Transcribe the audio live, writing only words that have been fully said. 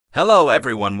Hello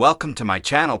everyone, welcome to my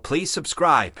channel. Please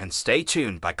subscribe and stay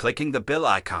tuned by clicking the bell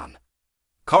icon.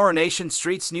 Coronation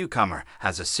Street's newcomer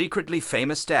has a secretly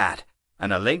famous dad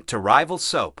and a link to rival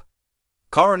soap.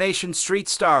 Coronation Street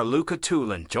star Luca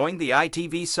Tulin joined the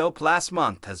ITV soap last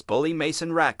month as bully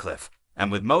Mason Ratcliffe,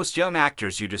 and with most young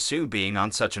actors you'd assume being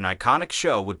on such an iconic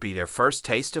show would be their first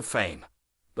taste of fame.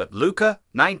 But Luca,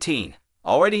 19,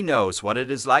 already knows what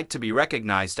it is like to be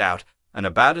recognized out and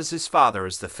about as his father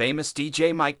is the famous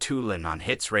DJ Mike Tulin on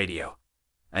Hits Radio.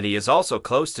 And he is also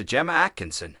close to Gemma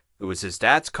Atkinson, who is his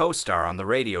dad's co-star on the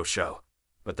radio show.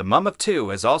 But the mum of two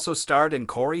has also starred in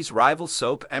Corey's rival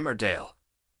soap Emmerdale.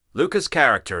 Luca's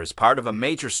character is part of a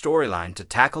major storyline to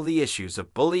tackle the issues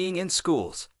of bullying in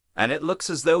schools, and it looks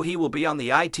as though he will be on the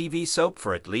ITV soap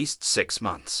for at least 6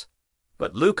 months.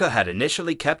 But Luca had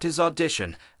initially kept his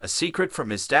audition a secret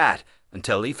from his dad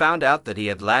until he found out that he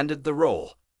had landed the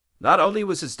role. Not only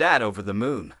was his dad over the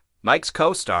moon, Mike's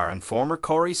co-star and former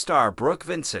Corey star Brooke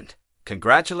Vincent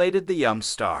congratulated the young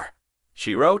star.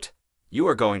 She wrote, "You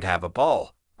are going to have a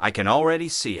ball. I can already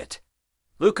see it."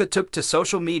 Luca took to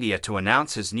social media to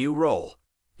announce his new role.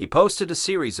 He posted a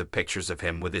series of pictures of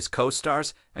him with his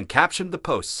co-stars and captioned the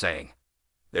post saying,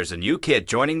 "There's a new kid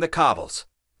joining the Cobbles,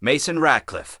 Mason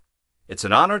Ratcliffe. It's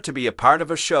an honor to be a part of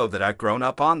a show that I've grown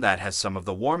up on that has some of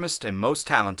the warmest and most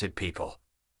talented people."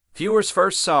 Viewers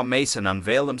first saw Mason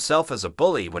unveil himself as a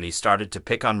bully when he started to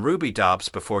pick on Ruby Dobbs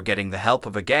before getting the help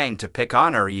of a gang to pick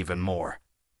on her even more.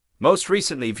 Most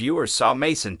recently, viewers saw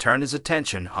Mason turn his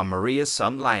attention on Maria's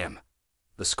son Liam.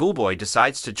 The schoolboy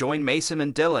decides to join Mason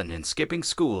and Dylan in skipping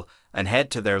school and head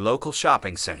to their local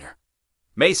shopping center.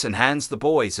 Mason hands the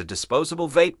boys a disposable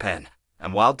vape pen,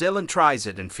 and while Dylan tries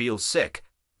it and feels sick,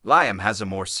 Liam has a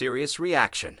more serious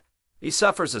reaction. He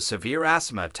suffers a severe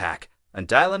asthma attack, and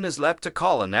Dylan is left to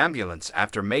call an ambulance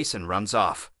after Mason runs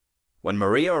off. When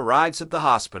Maria arrives at the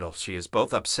hospital, she is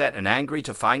both upset and angry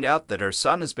to find out that her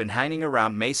son has been hanging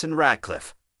around Mason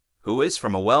Ratcliffe, who is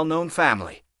from a well-known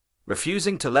family.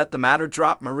 Refusing to let the matter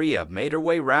drop, Maria made her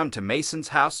way round to Mason's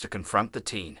house to confront the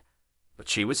teen, but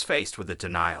she was faced with a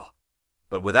denial.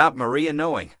 But without Maria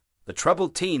knowing, the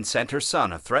troubled teen sent her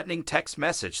son a threatening text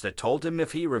message that told him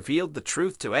if he revealed the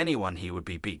truth to anyone he would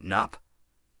be beaten up.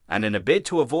 And in a bid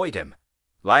to avoid him,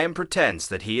 Liam pretends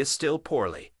that he is still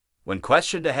poorly. When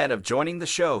questioned ahead of joining the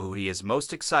show who he is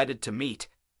most excited to meet,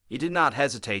 he did not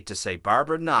hesitate to say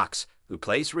Barbara Knox, who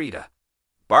plays Rita.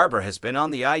 Barbara has been on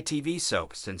the ITV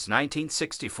soap since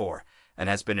 1964 and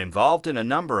has been involved in a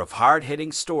number of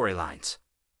hard-hitting storylines.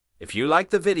 If you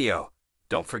like the video,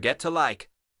 don't forget to like,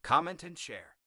 comment and share.